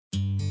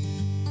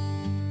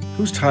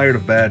Who's tired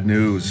of bad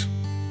news?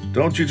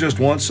 Don't you just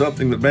want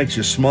something that makes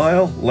you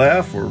smile,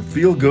 laugh, or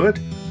feel good?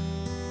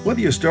 Whether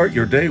you start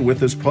your day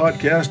with this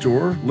podcast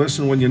or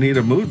listen when you need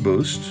a mood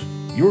boost,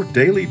 your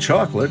daily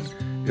chocolate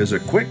is a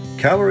quick,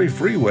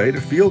 calorie-free way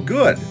to feel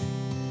good.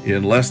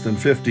 In less than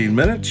 15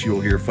 minutes, you'll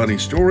hear funny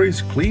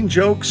stories, clean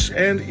jokes,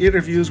 and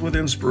interviews with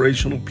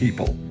inspirational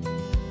people.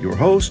 Your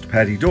host,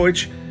 Patty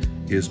Deutsch,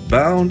 is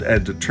bound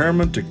and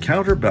determined to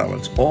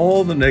counterbalance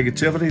all the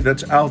negativity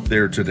that's out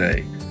there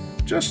today.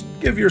 Just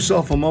give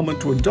yourself a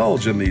moment to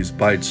indulge in these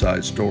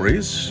bite-sized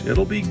stories.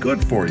 It'll be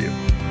good for you.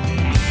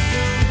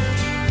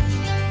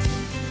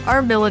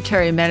 Our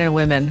military men and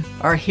women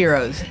are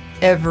heroes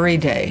every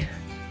day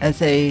as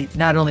they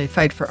not only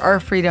fight for our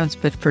freedoms,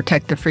 but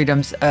protect the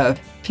freedoms of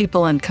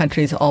people and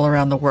countries all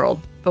around the world.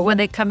 But when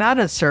they come out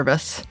of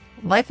service,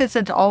 life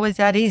isn't always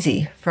that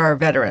easy for our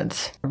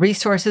veterans.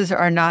 Resources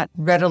are not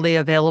readily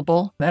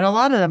available, and a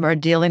lot of them are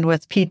dealing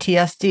with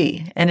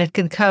PTSD, and it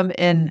can come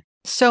in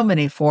so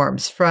many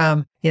forms,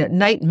 from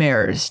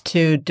nightmares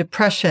to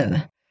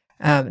depression.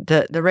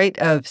 The rate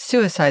of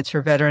suicides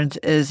for veterans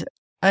is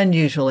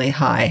unusually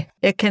high.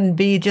 It can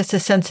be just a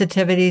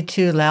sensitivity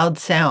to loud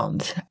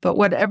sounds, but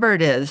whatever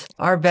it is,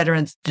 our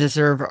veterans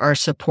deserve our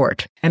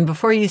support. And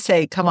before you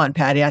say, come on,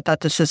 Patty, I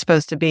thought this was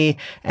supposed to be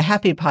a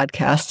happy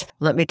podcast,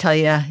 let me tell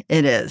you,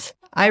 it is.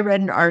 I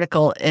read an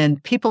article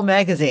in People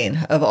magazine,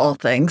 of all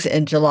things,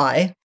 in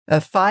July, a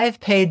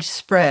 5-page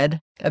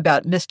spread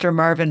about Mr.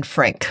 Marvin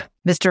Frink.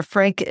 Mr.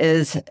 Frink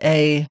is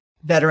a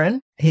veteran.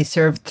 He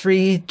served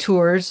 3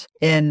 tours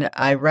in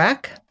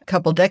Iraq a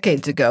couple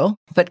decades ago,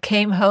 but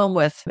came home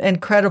with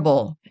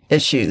incredible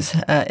issues,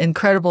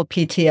 incredible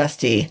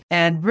PTSD,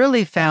 and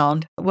really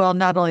found,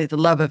 not only the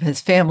love of his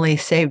family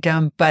saved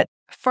him, but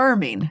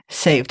farming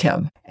saved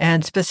him,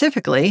 and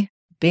specifically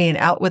being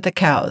out with the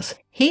cows.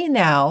 He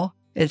now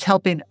is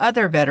helping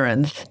other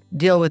veterans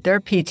deal with their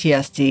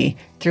PTSD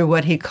through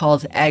what he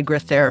calls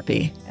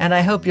agritherapy. And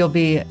I hope you'll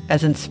be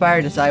as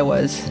inspired as I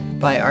was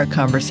by our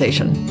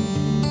conversation.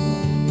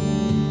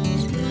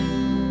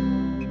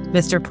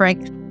 Mr.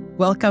 Frink,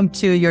 welcome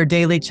to your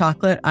Daily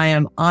Chocolate. I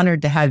am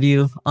honored to have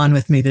you on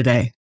with me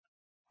today.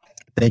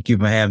 Thank you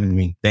for having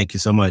me. Thank you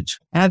so much.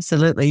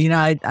 Absolutely.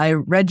 I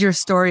read your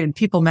story in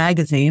People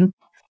magazine.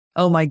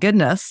 Oh my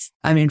goodness.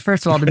 I mean,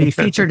 first of all, to be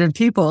featured in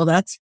People,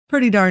 that's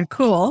pretty darn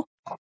cool.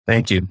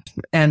 Thank you.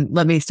 And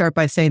let me start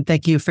by saying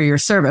thank you for your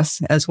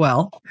service as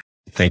well.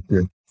 Thank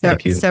you.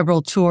 Thank you.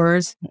 Several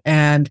tours,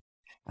 and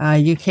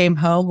you came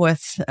home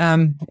with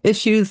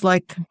issues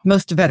like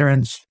most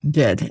veterans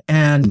did,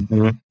 and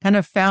kind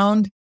of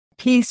found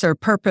peace or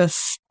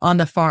purpose on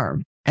the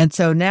farm. And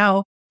so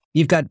now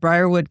you've got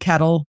Briarwood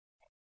cattle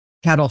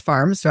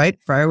farms, right?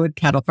 Briarwood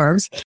cattle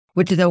farms,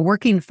 which is a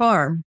working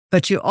farm,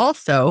 but you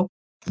also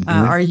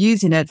are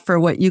using it for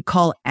what you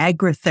call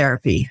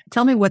agritherapy.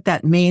 Tell me what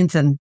that means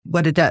and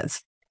what it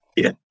does.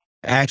 Yeah,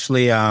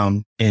 actually,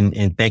 and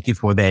thank you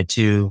for that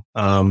too.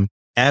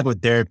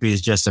 Agritherapy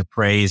is just a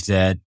phrase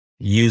that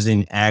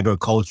using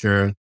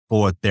agriculture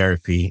for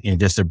therapy, and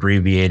just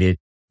abbreviated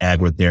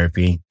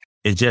agritherapy.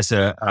 It's just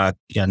a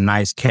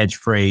nice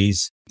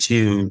catchphrase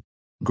to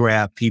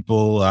grab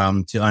people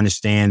to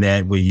understand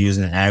that we're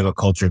using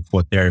agriculture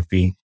for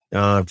therapy.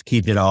 To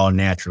keep it all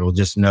natural,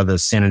 just another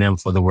synonym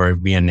for the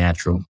word being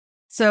natural.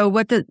 So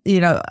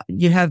you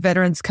have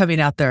veterans coming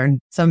out there,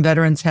 and some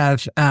veterans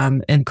have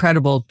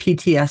incredible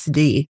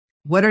PTSD.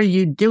 What are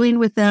you doing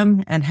with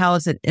them, and how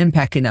is it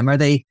impacting them? Are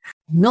they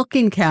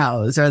milking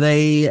cows? Are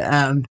they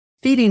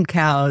feeding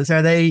cows?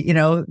 Are they,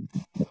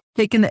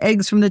 taking the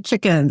eggs from the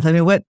chickens? I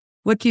mean, what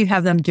do you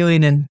have them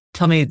doing? And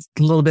tell me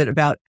a little bit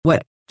about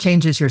what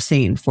changes you're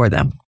seeing for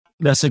them.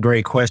 That's a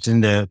great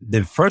question.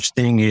 The first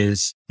thing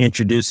is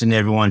introducing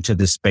everyone to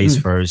the space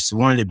first.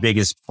 One of the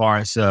biggest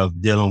parts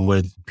of dealing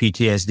with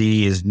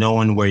PTSD is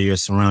knowing where your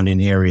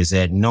surrounding areas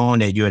at, knowing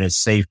that you're in a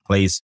safe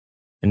place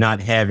and not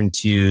having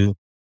to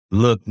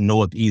look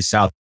north, east,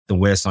 south,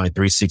 and west on a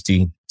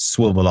 360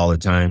 swivel all the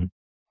time.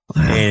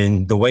 Wow.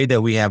 And the way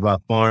that we have our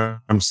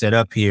farm set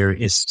up here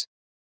is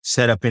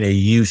set up in a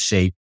U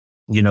shape,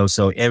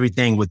 so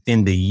everything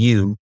within the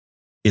U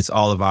is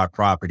all of our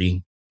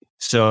property.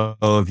 So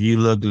if you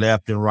look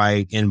left and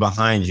right and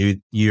behind you,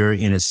 you're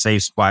in a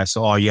safe spot.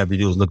 So all you have to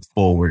do is look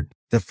forward.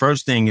 The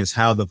first thing is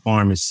how the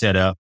farm is set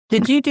up.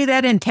 Did you do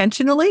that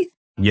intentionally?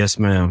 Yes,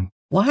 ma'am.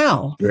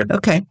 Wow. Yeah.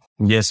 Okay.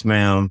 Yes,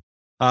 ma'am.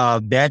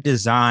 That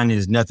design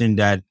is nothing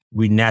that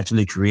we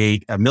naturally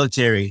create. A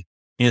military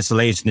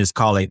installation is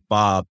called a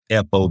FOB,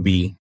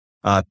 F-O-B,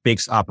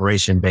 fixed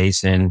operation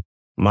base. And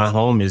my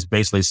home is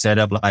basically set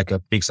up like a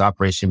fixed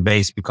operation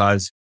base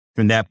because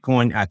from that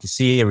point, I can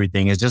see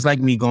everything. It's just like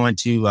me going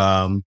to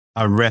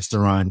a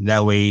restaurant.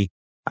 That way,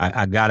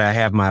 I got to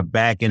have my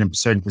back in a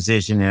certain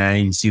position and I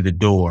didn't see the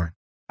door.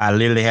 I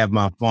literally have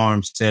my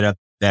farm set up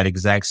that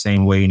exact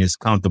same way and it's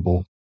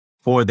comfortable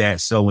for that.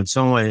 So when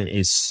someone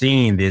is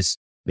seeing this,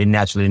 they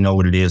naturally know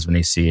what it is when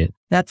they see it.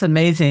 That's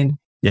amazing.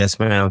 Yes,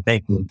 ma'am.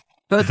 Thank you.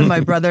 Both of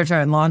my brothers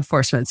are in law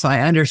enforcement, so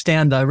I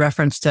understand the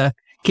reference to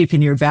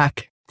keeping your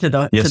back to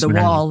the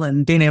ma'am. wall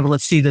and being able to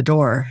see the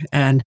door.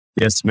 And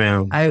Yes,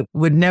 ma'am. I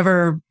would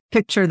never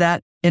picture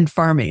that in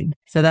farming.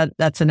 So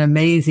that's an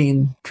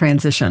amazing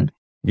transition.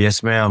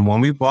 Yes, ma'am.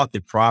 When we bought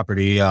the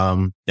property,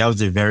 that was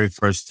the very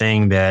first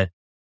thing that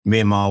me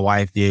and my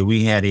wife did.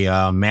 We had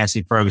a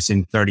Massey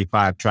Ferguson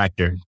 35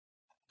 tractor.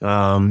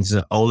 It's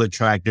an older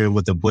tractor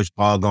with a bush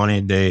hog on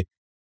it. The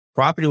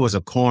property was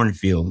a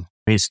cornfield.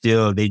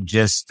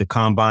 The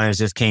combines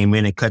just came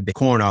in and cut the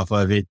corn off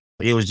of it.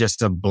 It was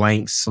just a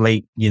blank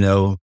slate,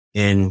 and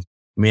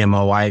me and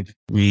my wife,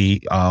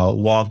 we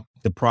walked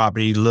the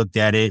property, looked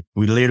at it.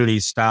 We literally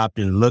stopped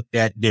and looked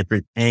at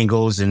different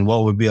angles and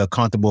what would be a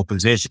comfortable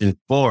position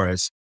for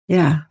us.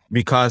 Yeah.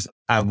 Because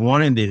I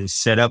wanted it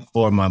set up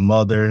for my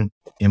mother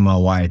and my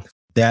wife.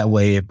 That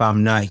way, if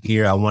I'm not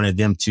here, I wanted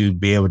them to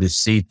be able to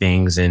see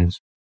things and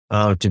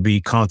to be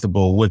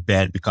comfortable with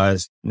that,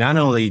 because not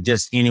only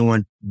just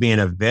anyone being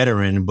a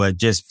veteran, but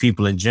just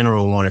people in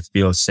general want to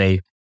feel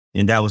safe.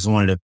 And that was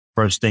one of the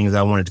first things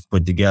I wanted to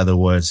put together,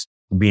 was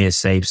being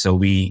safe. So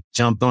we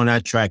jumped on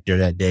that tractor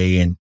that day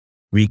and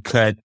we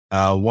cut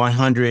a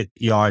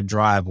 100-yard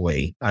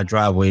driveway. Our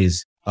driveway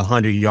is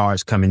 100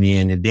 yards coming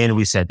in, and then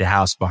we set the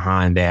house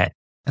behind that.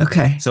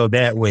 Okay. So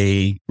that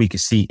way we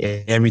could see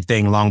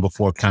everything long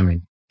before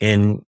coming.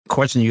 And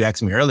question you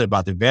asked me earlier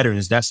about the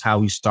veterans, that's how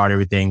we start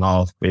everything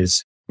off,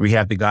 is we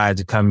have the guys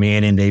that come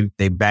in and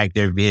they back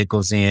their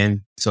vehicles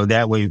in. So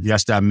that way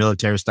that's our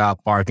military style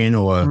parking,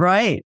 or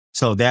Right.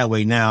 so that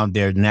way now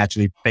they're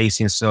naturally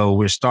facing. So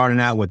we're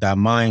starting out with our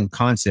mind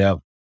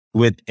concept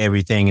with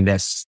everything, and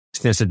that's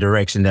the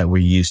direction that we're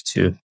used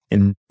to.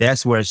 And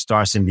that's where it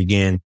starts and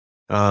begins.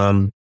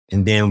 And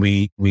then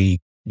we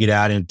get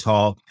out and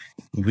talk.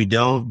 We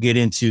don't get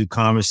into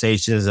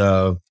conversations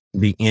of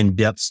the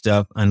in-depth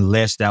stuff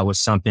unless that was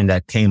something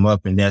that came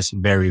up and that's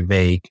very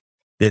vague.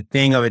 The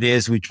thing of it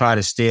is, we try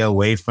to stay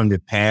away from the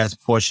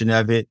past portion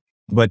of it,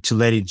 but to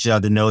let each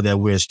other know that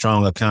we're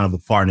strong,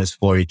 accountable partners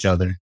for each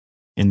other.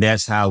 And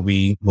that's how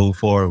we move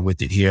forward with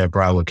it here at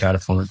Briarwood,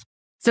 California.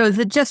 So is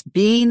it just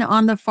being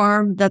on the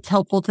farm that's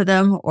helpful to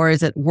them, or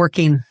is it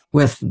working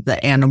with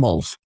the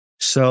animals?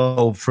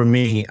 So for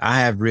me, I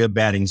have real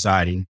bad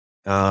anxiety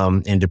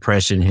and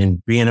depression,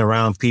 and being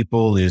around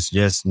people is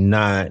just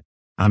not,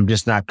 I'm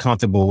just not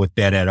comfortable with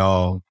that at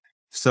all.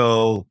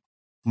 So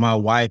my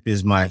wife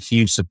is my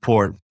huge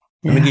support.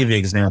 Let me give you an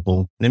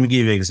example.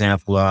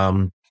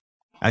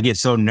 I get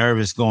so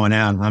nervous going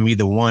out. I'm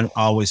either one,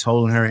 always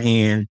holding her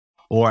hand,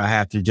 or I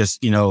have to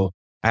just, I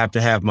have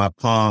to have my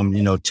palm,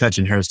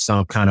 touching her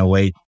some kind of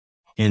way.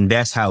 And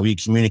that's how we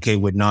communicate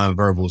with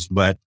nonverbals.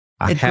 But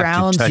I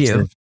have to touch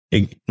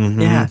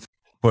her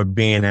for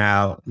being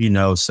out,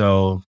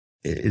 so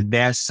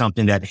that's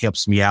something that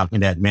helps me out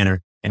in that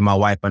manner. And my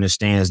wife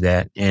understands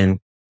that. And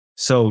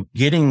so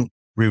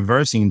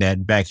reversing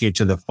that back here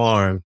to the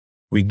farm,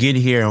 we get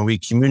here and we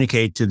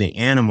communicate to the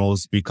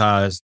animals,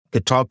 because to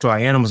talk to our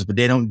animals, but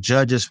they don't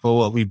judge us for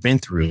what we've been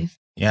through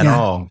at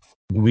all.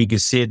 We can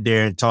sit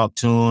there and talk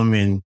to them.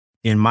 And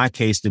in my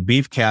case, the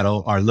beef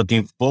cattle are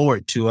looking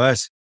forward to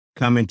us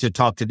coming to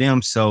talk to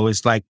them. So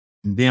it's like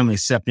them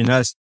accepting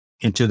us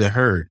into the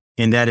herd.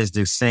 And that is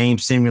the same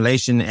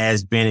simulation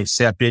as being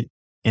accepted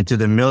into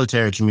the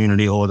military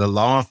community or the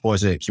law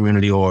enforcement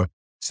community, or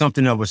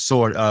something of a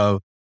sort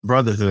of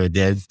brotherhood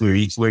that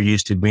we're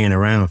used to being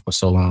around for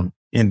so long.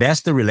 And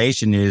that's the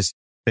relation, is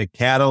the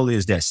cattle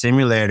is that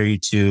similarity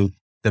to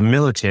the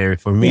military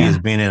for me, is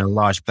being in a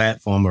large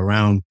platform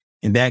around.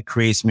 And that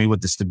creates me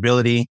with the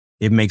stability.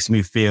 It makes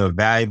me feel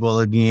valuable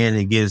again.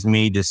 It gives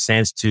me the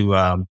sense to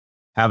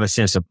have a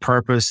sense of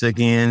purpose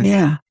again.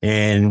 Yeah.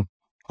 And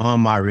on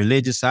my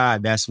religious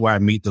side, that's where I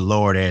meet the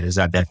Lord is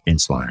at that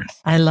fence line.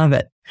 I love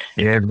it.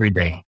 Every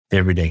day.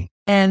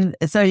 And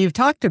so you've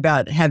talked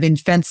about having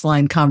fence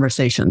line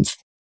conversations.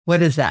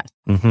 What is that?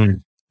 Mm-hmm.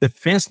 The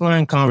fence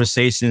line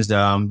conversations,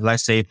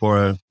 let's say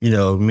for,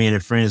 me and a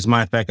friend, as a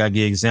matter of fact, I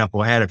give an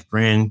example. I had a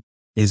friend,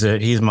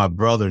 he's my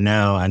brother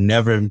now. I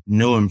never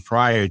knew him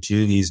prior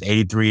to. He's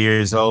 83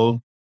 years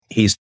old.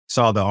 He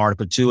saw the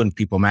article too in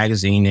People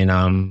magazine,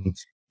 and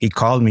he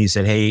called me. He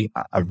said, "Hey,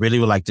 I really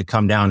would like to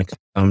come down and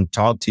come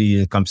talk to you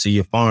and come see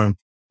your farm."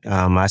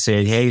 I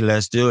said, "Hey,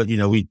 let's do it."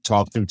 We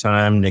talked through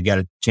time. They got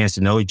a chance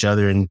to know each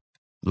other. And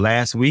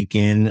last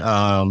weekend,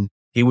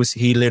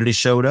 he literally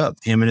showed up,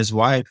 him and his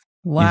wife.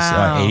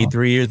 Wow. He's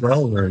 83 years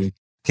old. We're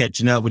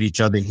catching up with each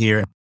other here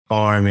at the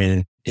farm.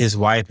 And his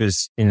wife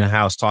is in the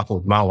house talking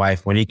with my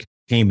wife. When he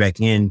came back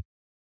in,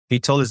 he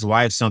told his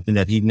wife something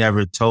that he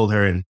never told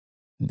her, and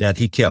that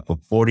he kept for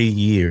 40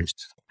 years.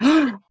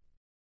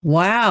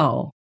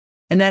 Wow.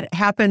 And that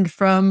happened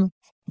from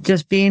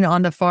just being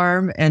on the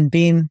farm and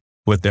being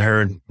with the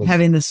herd,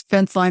 having this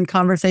fence line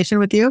conversation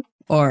with you,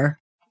 or?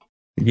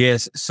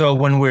 Yes. So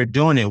when we're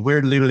doing it,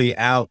 we're literally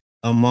out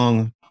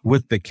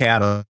with the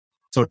cattle.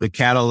 So the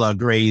cattle are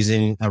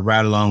grazing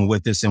right along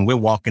with us, and we're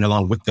walking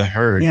along with the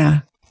herd,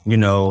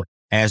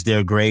 as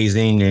they're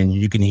grazing, and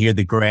you can hear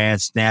the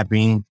grass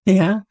snapping.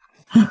 Yeah.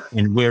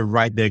 And we're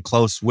right there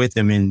close with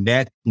them. And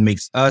that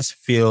makes us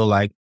feel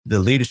like the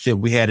leadership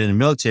we had in the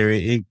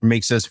military, it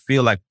makes us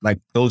feel like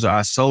those are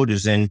our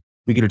soldiers, and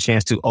we get a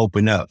chance to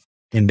open up.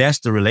 And that's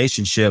the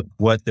relationship,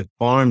 what the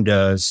farm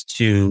does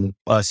to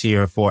us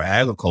here for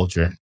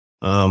agriculture,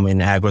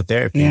 and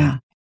agrotherapy. Yeah.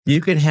 You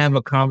can have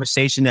a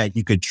conversation that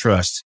you could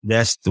trust.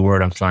 That's the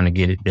word I'm trying to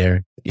get it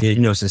there.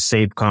 It's a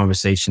safe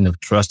conversation of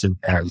trust and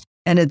value.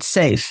 And it's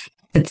safe.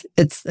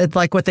 It's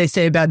like what they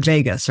say about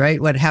Vegas,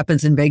 right? What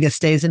happens in Vegas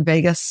stays in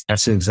Vegas.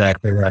 That's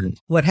exactly right.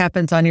 What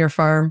happens on your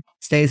farm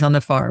stays on the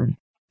farm.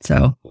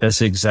 So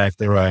that's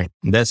exactly right.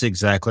 That's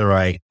exactly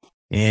right.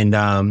 And,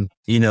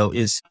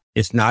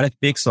 it's not a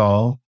fix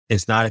all.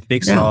 It's not a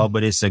fix all,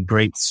 but it's a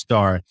great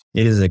start.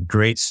 It is a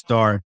great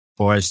start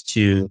for us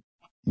to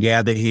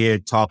gather here,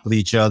 talk with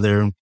each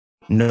other,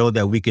 know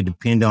that we could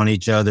depend on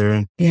each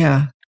other.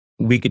 Yeah.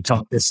 We could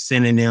talk the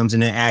synonyms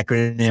and the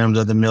acronyms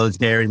of the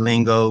military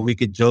lingo. We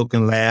could joke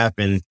and laugh.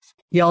 And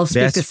y'all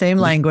speak the same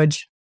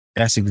language.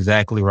 That's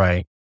exactly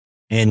right.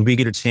 And we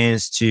get a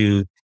chance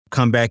to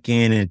come back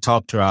in and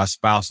talk to our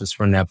spouses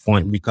from that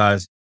point,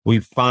 because we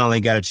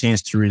finally got a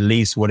chance to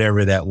release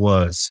whatever that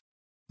was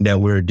that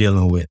we're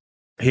dealing with.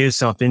 Here's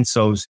something.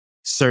 So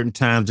certain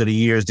times of the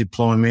year's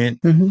deployment,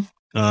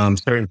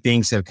 certain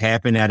things have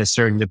happened at a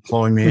certain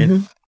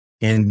deployment.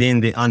 And then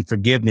the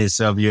unforgiveness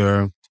of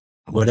your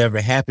whatever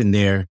happened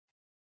there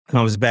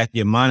comes back to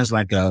your mind. Is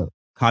like a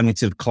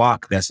cognitive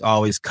clock that's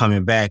always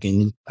coming back.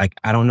 And like,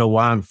 I don't know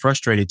why I'm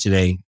frustrated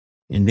today.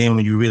 And then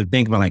when you really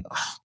think about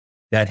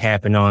that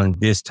happened on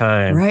this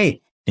time.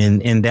 Right.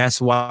 And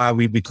that's why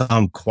we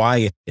become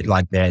quiet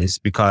like that. It's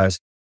because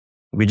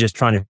we're just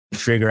trying to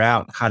figure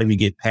out how do we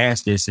get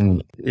past this.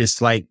 And it's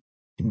like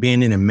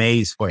being in a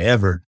maze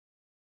forever.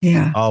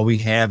 Yeah. All we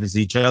have is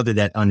each other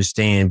that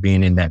understand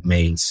being in that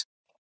maze.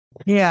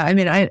 Yeah. I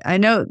mean, I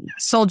know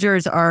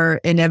soldiers are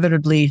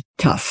inevitably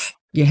tough.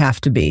 You have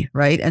to be,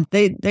 right? And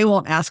they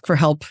won't ask for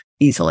help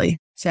easily.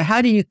 So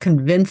how do you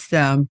convince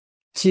them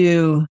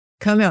to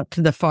come out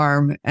to the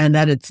farm and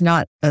that it's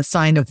not a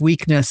sign of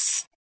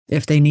weakness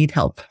if they need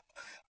help?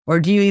 Or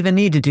do you even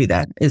need to do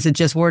that? Is it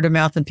just word of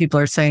mouth and people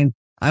are saying,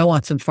 I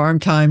want some farm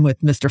time with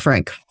Mr.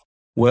 Frink?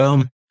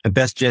 Well,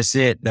 that's just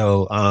it,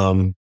 though.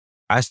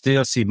 I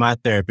still see my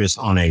therapist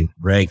on a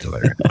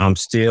regular. I'm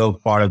still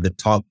part of the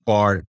talk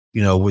part,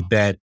 with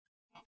that.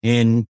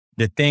 And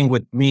the thing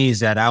with me is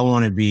that I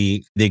want to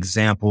be the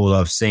example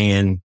of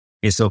saying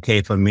it's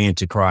okay for men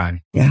to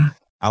cry. Yeah.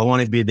 I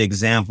want to be the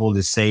example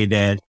to say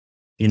that,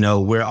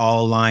 we're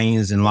all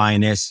lions and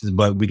lionesses,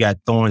 but we got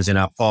thorns in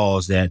our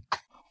paws, that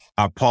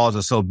our paws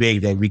are so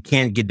big that we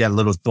can't get that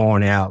little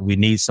thorn out. We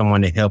need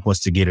someone to help us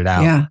to get it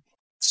out. Yeah.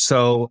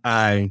 So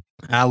I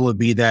would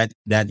be that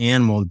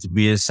animal to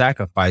be a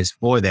sacrifice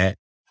for that,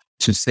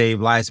 to save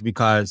lives,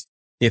 because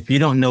if you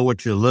don't know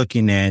what you're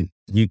looking at,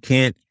 you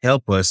can't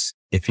help us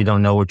if you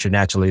don't know what you're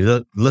naturally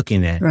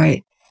looking at.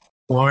 Right.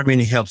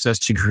 Farming helps us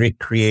to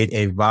create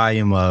a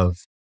volume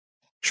of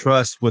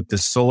trust with the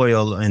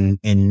soil and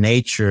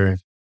nature.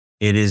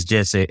 It is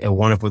just a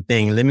wonderful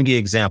thing. Let me give you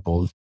an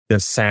example. The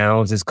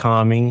sounds is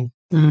calming.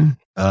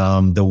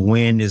 The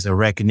wind is a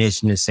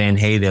recognition of saying,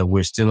 hey, that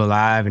we're still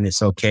alive and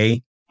it's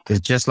okay. It's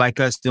just like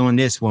us doing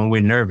this when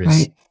we're nervous.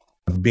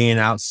 Right. Being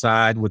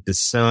outside with the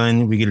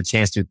sun, we get a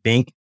chance to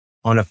think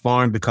on the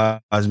farm because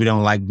we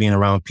don't like being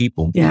around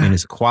people. Yeah. And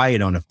it's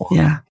quiet on the farm.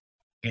 Yeah.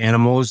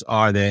 Animals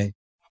are the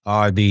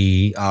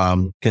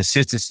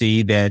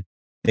consistency that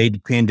they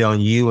depend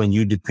on you and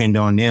you depend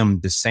on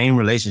them. The same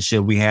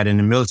relationship we had in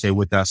the military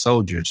with our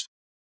soldiers.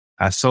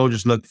 Our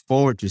soldiers looked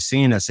forward to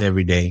seeing us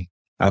every day.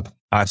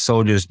 Our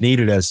soldiers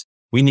needed us.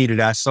 We needed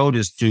our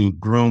soldiers to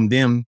groom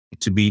them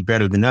to be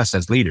better than us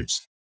as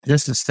leaders.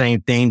 That's the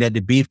same thing that the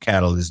beef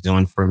cattle is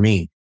doing for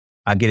me.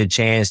 I get a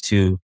chance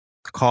to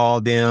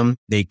call them.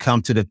 They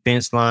come to the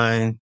fence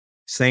line.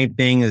 Same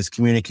thing as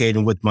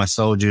communicating with my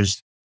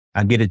soldiers.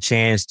 I get a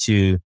chance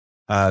to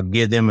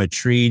give them a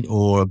treat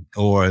or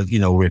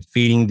we're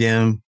feeding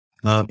them.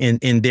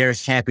 And they're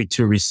happy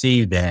to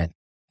receive that.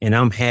 And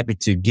I'm happy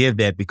to give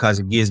that because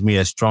it gives me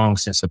a strong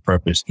sense of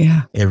purpose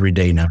every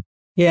day now.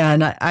 Yeah.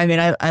 And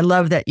I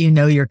love that you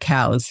know your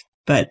cows,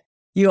 but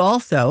you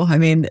also,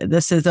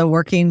 this is a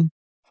working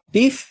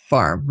beef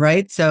farm,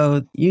 right?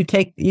 So you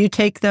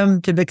take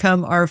them to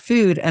become our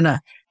food. And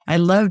I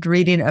loved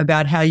reading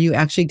about how you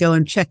actually go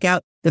and check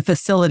out the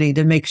facility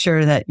to make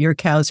sure that your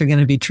cows are going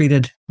to be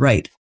treated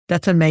right.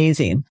 That's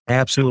amazing.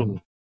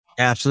 Absolutely.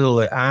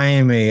 Absolutely. I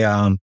am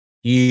a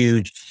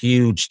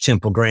huge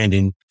Temple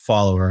Grandin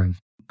follower.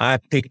 I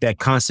picked that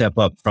concept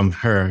up from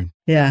her.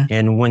 Yeah.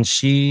 And when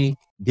she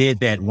did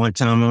that one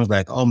time, I was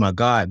like, oh my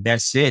God,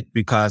 that's it.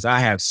 Because I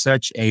have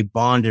such a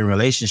bonding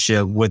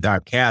relationship with our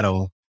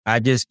cattle. I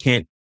just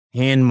can't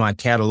hand my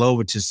cattle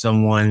over to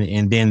someone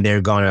and then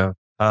they're going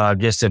to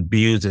just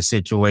abuse the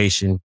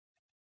situation.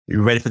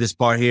 You ready for this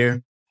part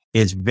here?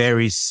 It's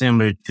very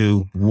similar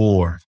to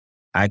war.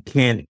 I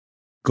can't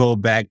go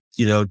back,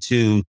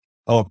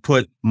 or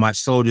put my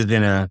soldiers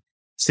in a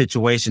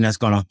situation that's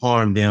going to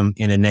harm them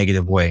in a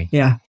negative way.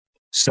 Yeah.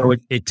 So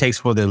it takes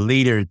for the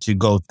leader to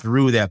go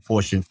through that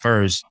portion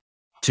first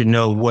to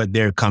know what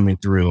they're coming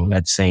through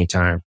at the same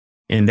time.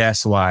 And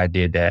that's why I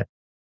did that.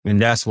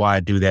 And that's why I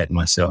do that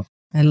myself.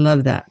 I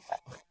love that.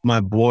 My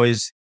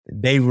boys,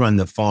 they run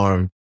the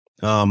farm.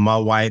 My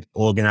wife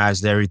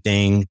organized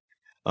everything,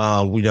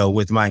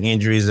 with my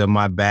injuries of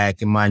my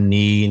back and my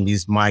knee and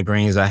these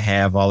migraines I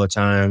have all the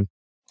time.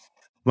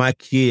 My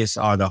kids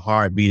are the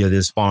heartbeat of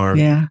this farm.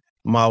 Yeah.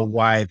 My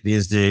wife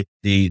is the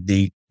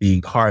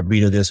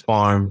heartbeat of this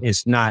farm.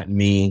 It's not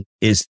me,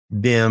 it's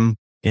them.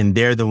 And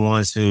they're the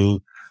ones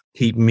who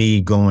keep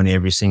me going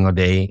every single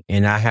day.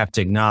 And I have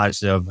to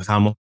acknowledge of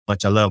how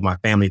much I love my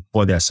family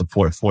for that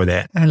support, for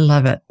that. I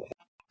love it.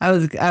 I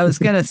was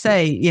going to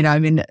say,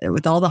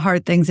 with all the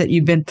hard things that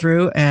you've been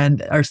through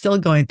and are still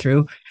going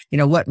through,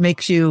 what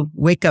makes you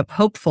wake up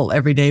hopeful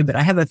every day? But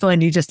I have a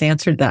feeling you just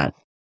answered that.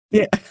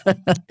 Yeah.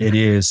 It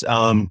is.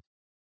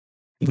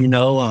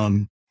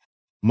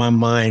 My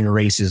mind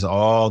races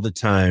all the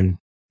time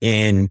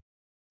and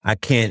I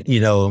can't,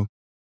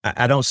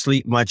 I don't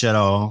sleep much at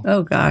all.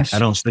 Oh gosh. I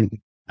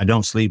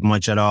don't sleep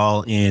much at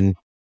all. And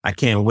I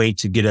can't wait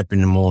to get up in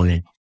the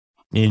morning,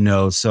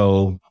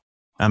 so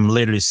I'm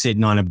literally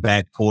sitting on the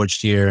back porch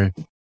here,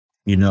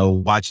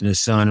 watching the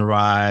sun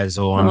rise,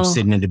 or I'm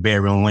sitting in the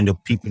bedroom window,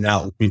 peeping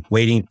out,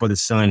 waiting for the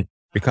sun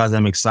because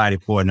I'm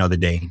excited for another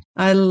day.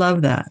 I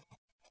love that.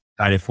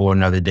 Excited for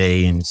another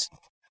day. And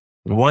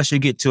once you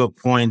get to a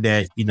point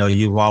that,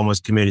 you've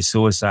almost committed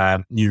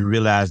suicide, you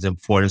realize the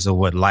importance of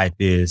what life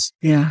is.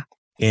 Yeah.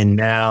 And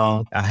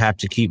now I have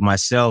to keep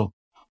myself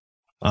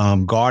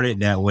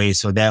guarded that way.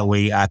 So that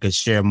way I could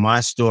share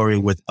my story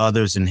with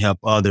others and help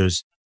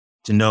others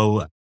to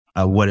know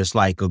what it's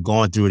like of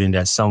going through it, and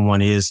that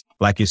someone is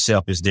like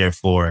yourself is there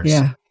for us.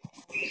 Yeah.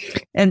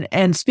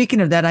 And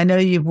speaking of that, I know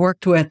you've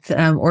worked with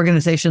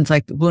organizations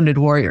like Wounded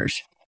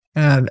Warriors.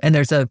 And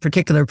there's a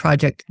particular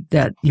project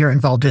that you're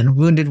involved in,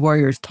 Wounded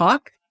Warriors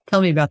Talk.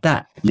 Tell me about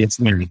that. Yes,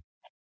 ma'am.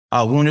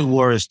 Wounded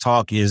Warriors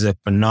Talk is a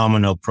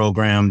phenomenal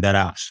program that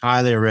I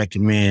highly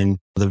recommend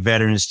the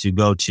veterans to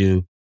go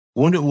to.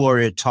 Wounded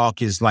Warrior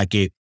Talk is like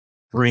a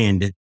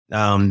friend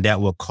that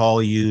will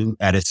call you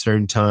at a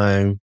certain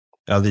time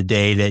of the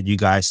day that you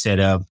guys set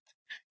up.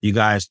 You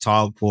guys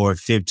talk for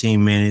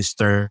 15 minutes,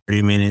 30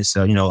 minutes,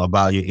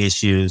 about your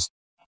issues.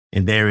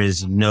 And there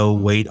is no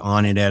weight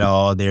on it at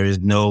all. There is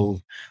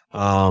no,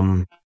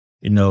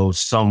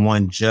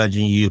 someone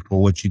judging you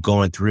for what you're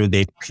going through.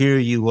 They pair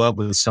you up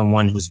with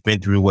someone who's been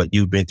through what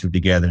you've been through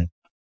together.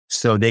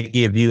 So they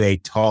give you a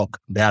talk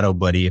battle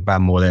buddy, if I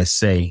more or less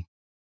say.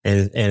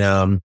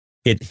 And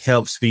it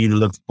helps for you to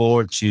look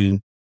forward to,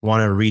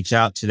 want to reach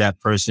out to that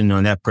person,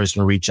 or that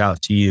person will reach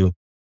out to you.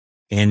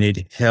 And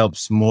it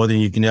helps more than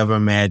you can ever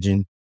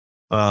imagine.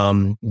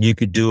 You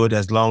could do it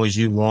as long as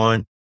you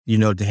want,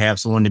 to have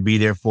someone to be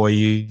there for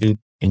you,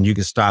 and you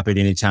can stop at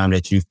any time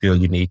that you feel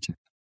you need to.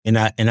 And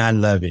I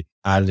love it.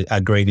 I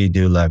greatly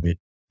do love it.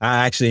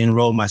 I actually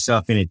enrolled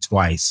myself in it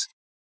twice.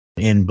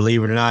 And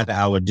believe it or not,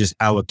 I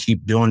would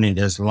keep doing it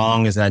as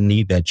long as I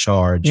need that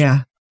charge.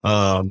 Yeah.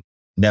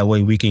 That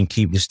way we can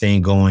keep this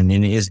thing going.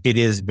 And it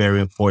is very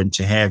important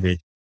to have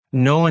it.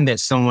 Knowing that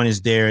someone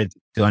is there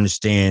to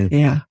understand.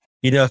 Yeah.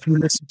 If you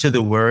listen to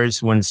the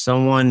words, when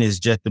someone is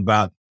just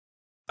about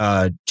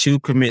to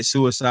commit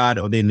suicide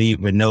or they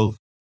leave a note,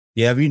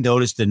 have you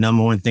noticed the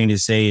number one thing to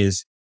say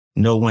is,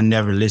 no one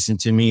never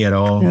listened to me at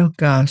all? Oh,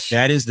 gosh.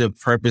 That is the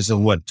purpose of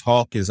what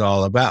talk is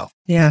all about.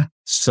 Yeah.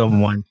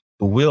 Someone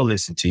who will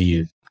listen to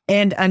you.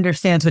 And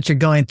understands what you're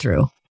going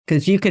through.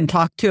 Because you can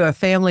talk to a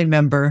family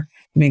member.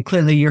 I mean,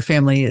 clearly your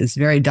family is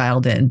very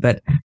dialed in,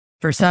 but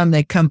for some,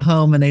 they come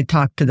home and they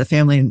talk to the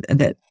family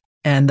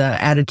and the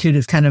attitude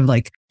is kind of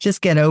like, just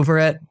get over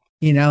it.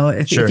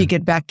 If you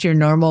get back to your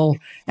normal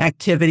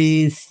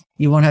activities,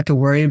 you won't have to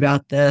worry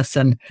about this.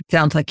 And it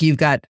sounds like you've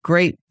got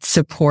great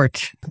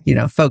support,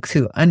 folks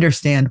who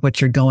understand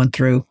what you're going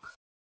through.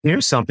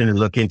 Here's something to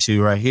look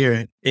into right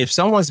here. If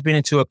someone's been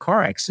into a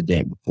car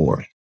accident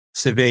before,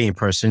 civilian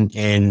person,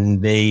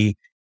 and they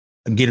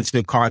get into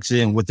a car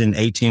accident with an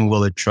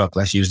 18-wheeler truck,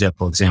 let's use that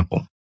for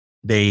example.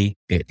 They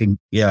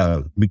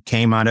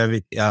came out of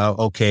it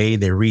okay,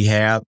 they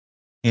rehab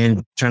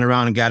and turned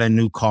around and got a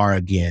new car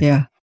again.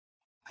 Yeah.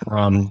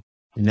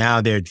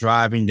 Now they're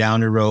driving down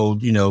the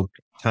road,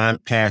 time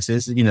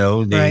passes,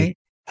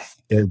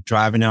 they're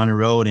driving down the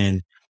road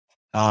and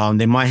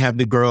they might have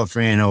the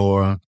girlfriend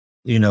or,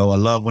 a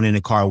loved one in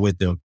the car with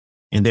them,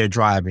 and they're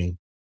driving.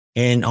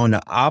 And on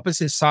the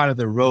opposite side of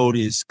the road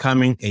is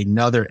coming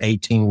another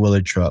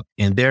 18-wheeler truck,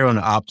 and they're on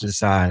the opposite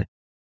side.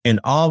 And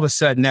all of a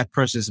sudden, that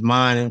person's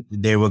mind,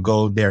 their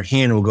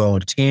hand will go on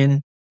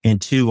 10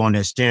 and 2 on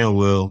their steering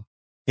wheel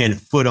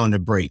and foot on the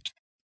brake.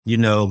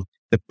 The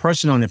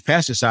person on the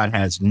passenger side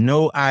has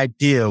no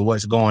idea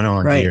what's going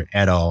on here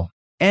at all.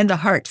 And the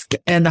heart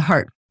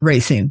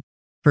racing,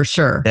 for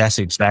sure. That's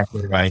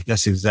exactly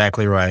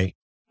right.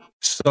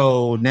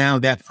 So now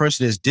that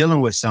person is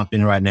dealing with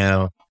something right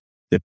now.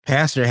 The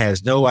passenger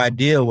has no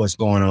idea what's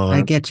going on.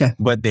 I get you.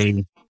 But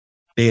they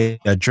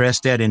address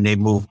that and they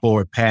move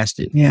forward past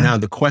it. Yeah. Now,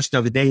 the question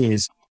of the day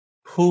is,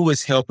 who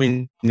is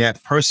helping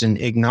that person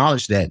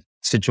acknowledge that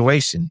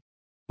situation?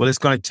 Well, it's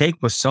going to take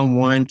for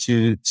someone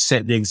to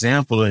set the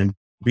example and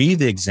be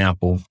the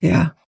example.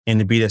 Yeah. And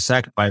to be the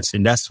sacrifice.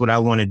 And that's what I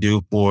want to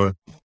do for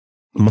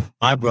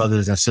my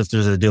brothers and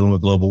sisters that are dealing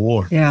with global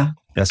war. Yeah.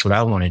 That's what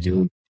I want to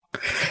do.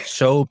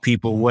 Show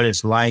people what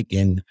it's like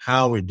and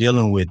how we're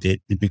dealing with it,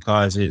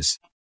 because it's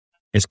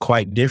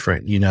quite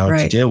different,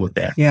 to deal with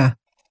that. Yeah.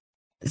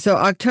 So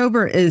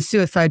October is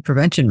Suicide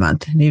Prevention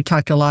Month, and you've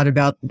talked a lot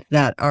about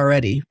that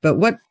already. But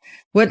what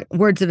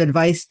words of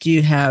advice do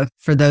you have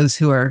for those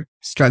who are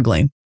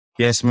struggling?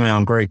 Yes,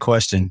 ma'am. Great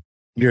question.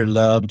 You're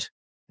loved,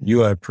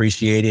 you are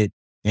appreciated,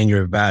 and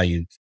you're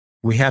valued.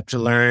 We have to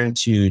learn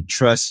to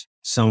trust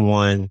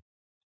someone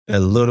a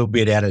little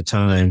bit at a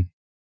time,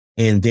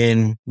 and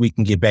then we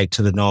can get back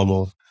to the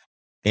normal.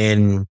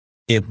 And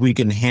if we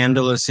can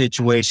handle a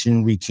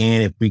situation, we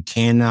can. If we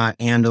cannot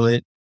handle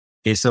it,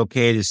 it's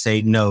okay to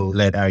say no.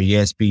 Let our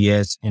yes be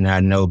yes and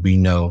our no be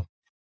no.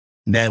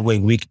 That way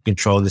we can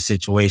control the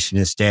situation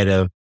instead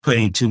of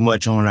putting too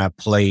much on our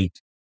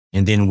plate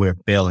and then we're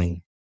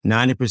failing.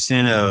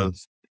 90% of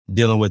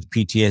dealing with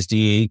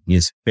PTSD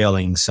is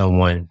failing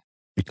someone,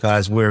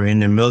 because we're in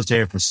the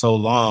military for so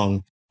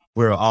long.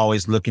 We're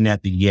always looking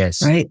at the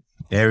yes. Right.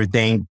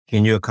 Everything.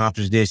 Can you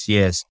accomplish this?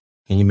 Yes.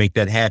 Can you make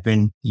that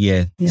happen?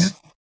 Yes. Yeah.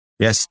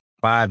 That's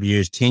 5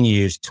 years, 10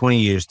 years, 20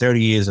 years,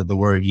 30 years of the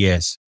word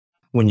yes.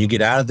 When you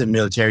get out of the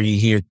military, you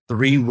hear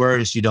 3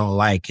 words you don't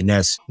like, and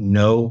that's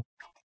no,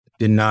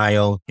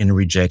 denial, and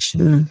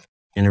rejection. Mm.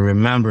 And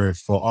remember,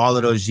 for all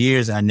of those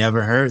years, I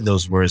never heard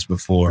those words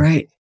before.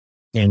 Right.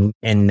 And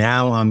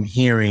now I'm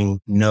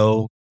hearing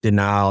no,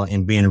 denial,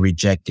 and being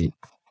rejected.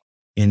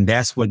 And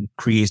that's what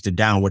creates the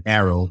downward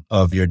arrow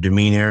of your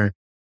demeanor,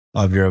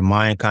 of your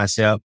mind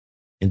concept.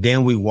 And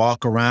then we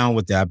walk around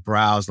with our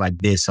brows like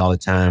this all the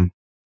time.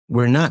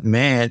 We're not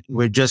mad.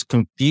 We're just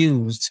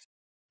confused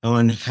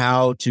on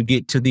how to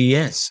get to the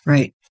yes.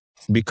 Right.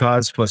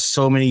 Because for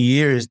so many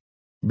years,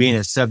 being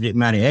a subject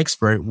matter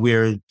expert,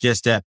 we're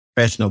just that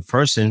professional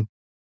person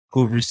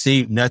who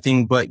received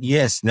nothing but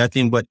yes,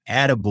 nothing but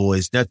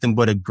attaboys, nothing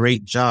but a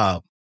great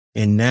job.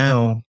 And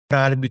now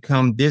try to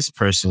become this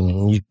person,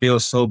 and you feel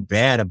so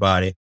bad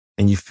about it,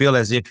 and you feel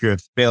as if you're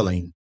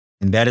failing.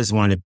 And that is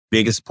one of the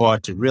biggest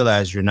parts to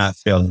realize you're not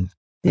failing.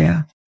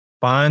 Yeah.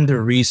 Find the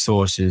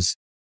resources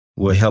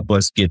will help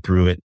us get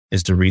through it.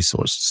 Is the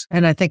resources.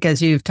 And I think,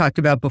 as you've talked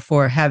about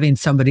before, having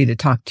somebody to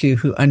talk to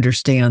who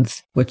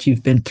understands what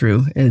you've been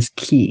through is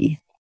key,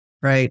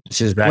 right?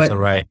 This is exactly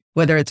right.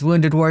 Whether it's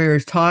Wounded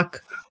Warriors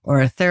Talk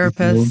or a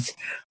therapist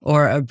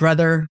or a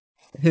brother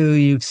who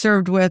you've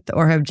served with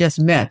or have just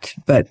met,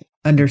 but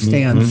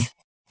understands.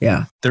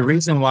 Yeah. The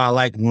reason why I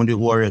like Wounded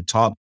Warrior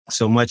Talk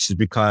so much is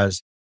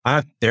because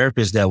our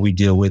therapists that we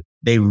deal with,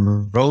 they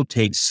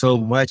rotate so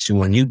much. And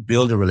when you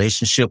build a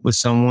relationship with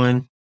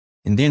someone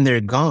and then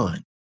they're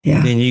gone,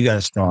 then you got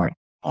to start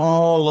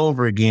all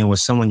over again with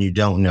someone you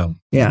don't know.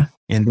 Yeah.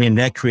 And then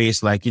that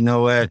creates like, you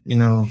know what,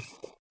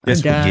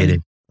 just forget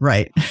it.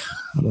 Right.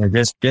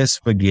 Yeah,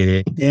 just forget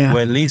it. Yeah.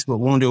 Well, at least with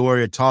Wounded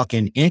Warrior Talk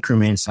in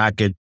increments, I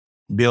could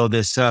build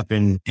this up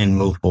and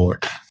move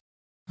forward.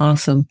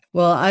 Awesome.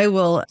 Well, I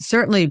will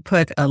certainly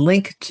put a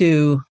link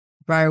to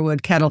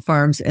Briarwood Cattle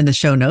Farms in the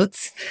show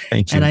notes.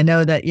 Thank you. And I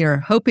know that you're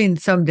hoping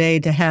someday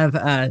to have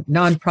a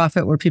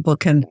nonprofit where people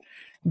can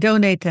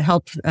donate to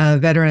help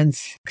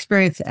veterans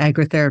experience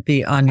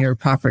agritherapy on your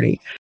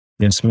property.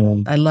 Yes,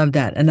 ma'am. I love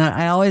that. And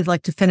I always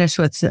like to finish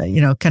with,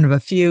 kind of a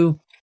few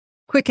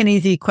quick and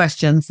easy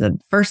questions. The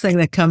first thing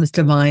that comes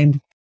to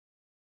mind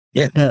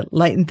to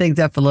lighten things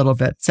up a little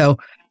bit. So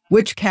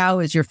which cow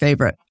is your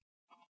favorite?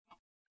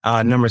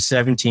 Number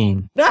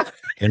 17.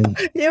 And,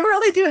 you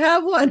really do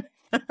have one.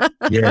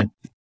 yeah.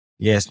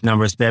 Yes,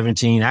 number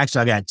 17.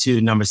 Actually, I got 2,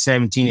 number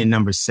 17 and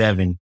number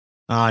 7.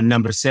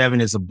 Number 7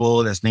 is a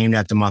bull that's named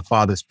after my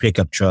father's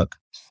pickup truck.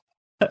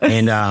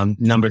 And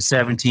number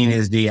 17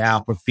 is the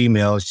alpha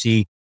female.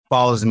 She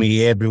follows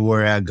me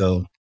everywhere I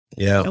go.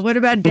 Yeah. And what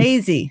about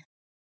Daisy?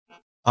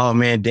 Oh,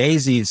 man,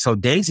 Daisy. So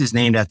Daisy's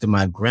named after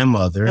my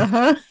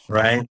grandmother,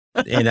 right?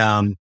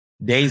 And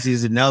Daisy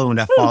is another one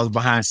that falls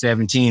behind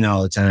 17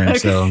 all the time. Okay.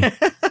 So,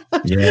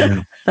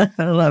 yeah.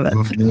 I love it.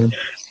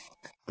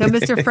 So,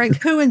 Mr.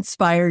 Frink, who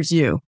inspires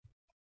you?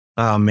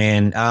 Oh,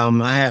 man.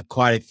 I have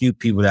quite a few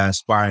people that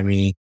inspire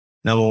me.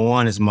 Number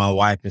 1 is my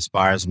wife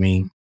inspires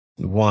me.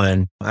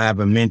 I have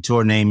a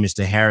mentor named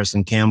Mr.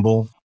 Harrison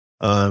Campbell.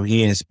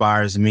 He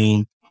inspires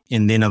me.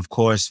 And then, of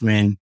course,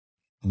 man,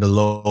 the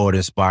Lord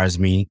inspires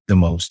me the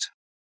most.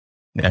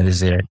 That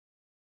is it.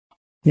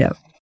 Yeah.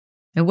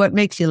 And what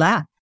makes you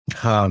laugh?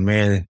 Oh,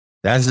 man,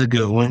 that's a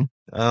good one.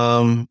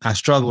 I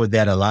struggle with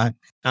that a lot.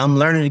 I'm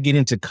learning to get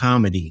into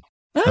comedy.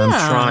 I'm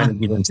trying to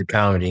get into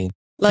comedy.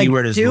 Like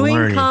doing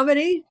learning.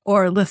 Comedy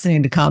or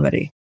listening to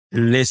comedy?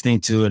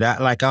 Listening to it.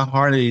 I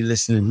hardly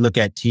look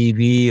at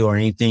TV or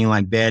anything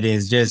like that.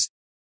 It's just,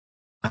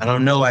 I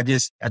don't know. I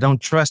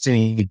don't trust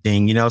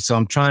anything, so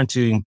I'm trying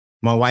to,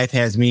 my wife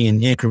has me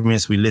in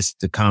increments. We listen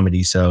to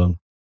comedy. So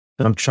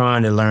I'm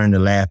trying to learn to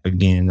laugh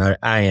again.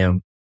 I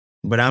am.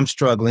 but I'm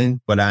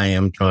struggling, but I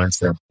am trying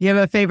to. You have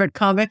a favorite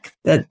comic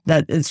that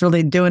is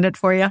really doing it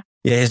for you?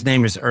 Yeah, his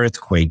name is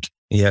Earthquake.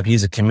 Yeah,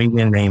 he's a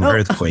comedian named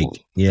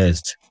Earthquake.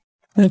 Yes.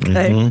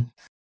 Okay. Mm-hmm.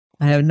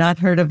 I have not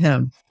heard of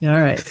him. All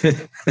right.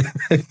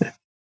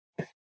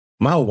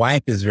 My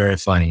wife is very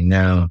funny.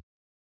 Now,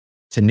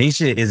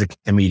 Tanisha is a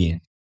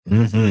comedian.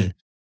 Mm-hmm.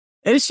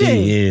 Is she?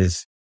 She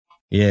is.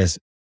 Yes.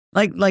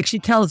 Like she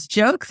tells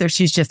jokes, or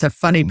she's just a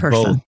funny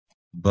person?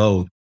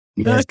 Both.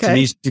 Yes, Okay.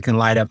 Tanisha can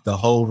light up the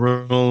whole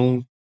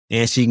room,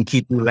 and she can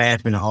keep you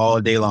laughing all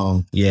day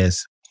long.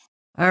 Yes.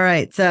 All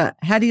right. So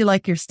how do you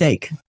like your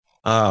steak?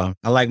 I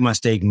like my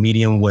steak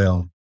medium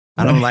well.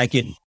 I don't like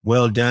it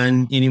well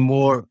done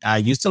anymore. I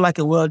used to like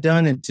it well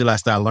done until I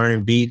started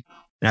learning beef.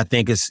 And I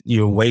think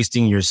you're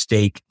wasting your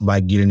steak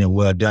by getting it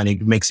well done.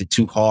 It makes it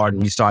too hard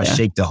and you start to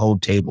shake the whole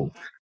table.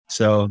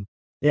 So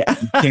you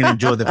can't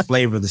enjoy the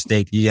flavor of the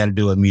steak. You got to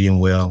do it medium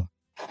well.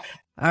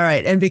 All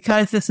right. And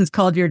because this is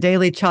called your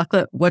daily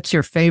chocolate, what's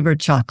your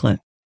favorite chocolate?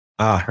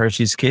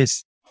 Hershey's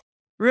Kiss.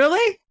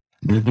 Really?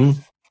 Mm-hmm.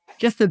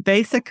 Just the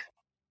basic?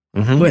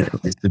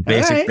 Mm-hmm. It's the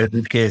basic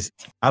Hershey's Kiss.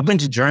 I've been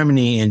to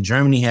Germany, and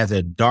Germany has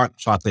a dark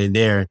chocolate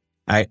there.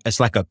 It's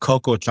like a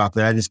cocoa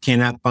chocolate. I just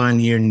cannot find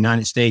here in the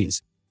United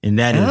States. And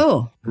that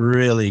is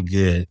really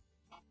good.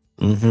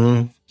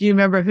 Mm-hmm. Do you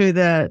remember who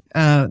the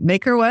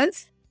maker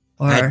was?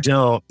 Or? I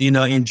don't.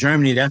 In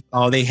Germany, that's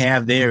all they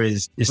have there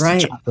is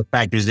chocolate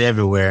factories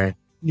everywhere.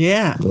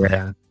 Yeah.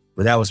 Yeah.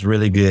 But that was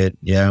really good.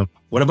 Yeah.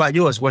 What about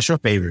yours? What's your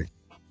favorite?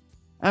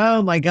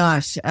 Oh my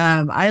gosh.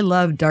 I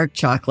love dark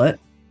chocolate.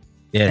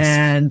 Yes.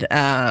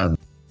 And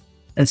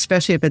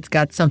especially if it's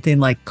got something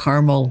like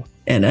caramel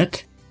in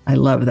it. I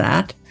love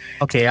that.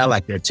 Okay. I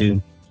like that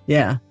too.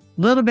 Yeah.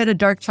 A little bit of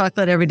dark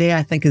chocolate every day,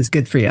 I think, is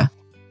good for you.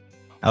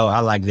 Oh, I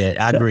like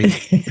that. I agree.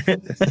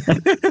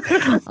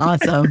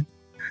 Awesome.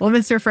 Well,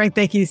 Mr. Frink,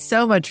 thank you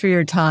so much for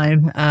your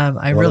time.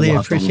 I really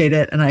appreciate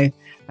it. And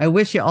I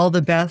wish you all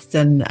the best,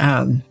 and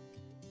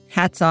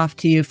hats off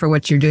to you for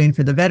what you're doing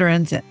for the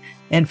veterans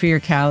and for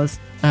your cows.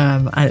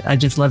 I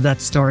just love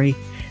that story.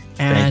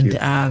 And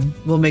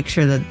we'll make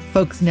sure that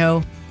folks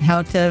know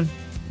how to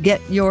get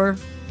your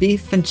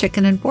beef and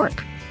chicken and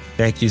pork.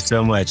 Thank you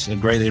so much. I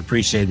greatly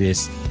appreciate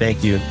this.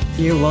 Thank you.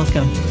 You're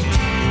welcome.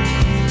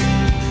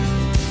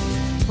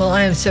 Well,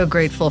 I am so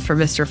grateful for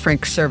Mr.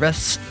 Frink's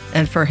service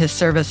and for his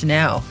service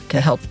now to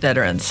help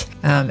veterans.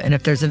 And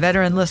if there's a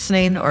veteran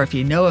listening, or if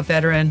you know a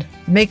veteran,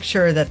 make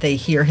sure that they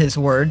hear his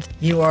words.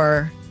 You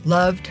are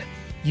loved,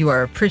 you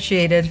are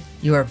appreciated,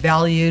 you are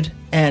valued,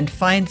 and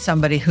find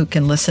somebody who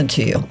can listen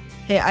to you.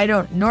 Hey, I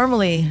don't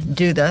normally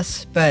do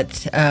this, but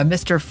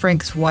Mr.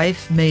 Frink's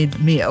wife made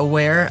me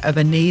aware of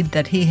a need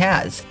that he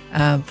has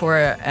for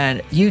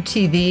an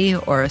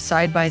UTV or a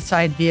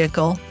side-by-side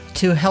vehicle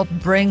to help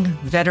bring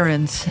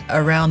veterans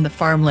around the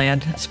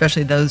farmland,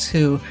 especially those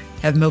who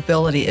have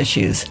mobility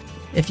issues.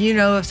 If you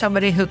know of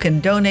somebody who can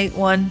donate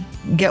one,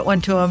 get one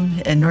to him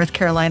in North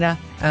Carolina,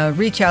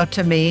 reach out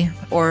to me,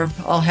 or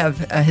I'll have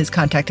his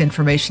contact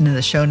information in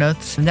the show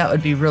notes. And that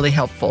would be really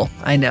helpful,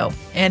 I know.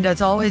 And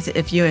as always,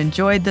 if you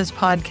enjoyed this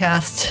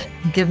podcast,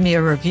 give me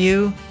a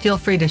review. Feel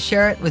free to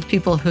share it with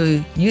people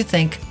who you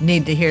think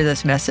need to hear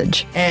this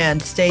message.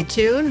 And stay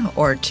tuned,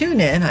 or tune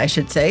in, I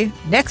should say,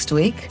 next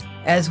week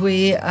as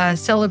we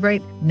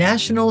celebrate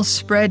National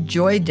Spread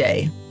Joy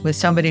Day with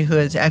somebody who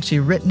has actually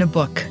written a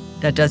book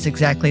that does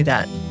exactly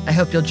that. I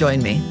hope you'll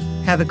join me.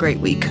 Have a great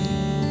week.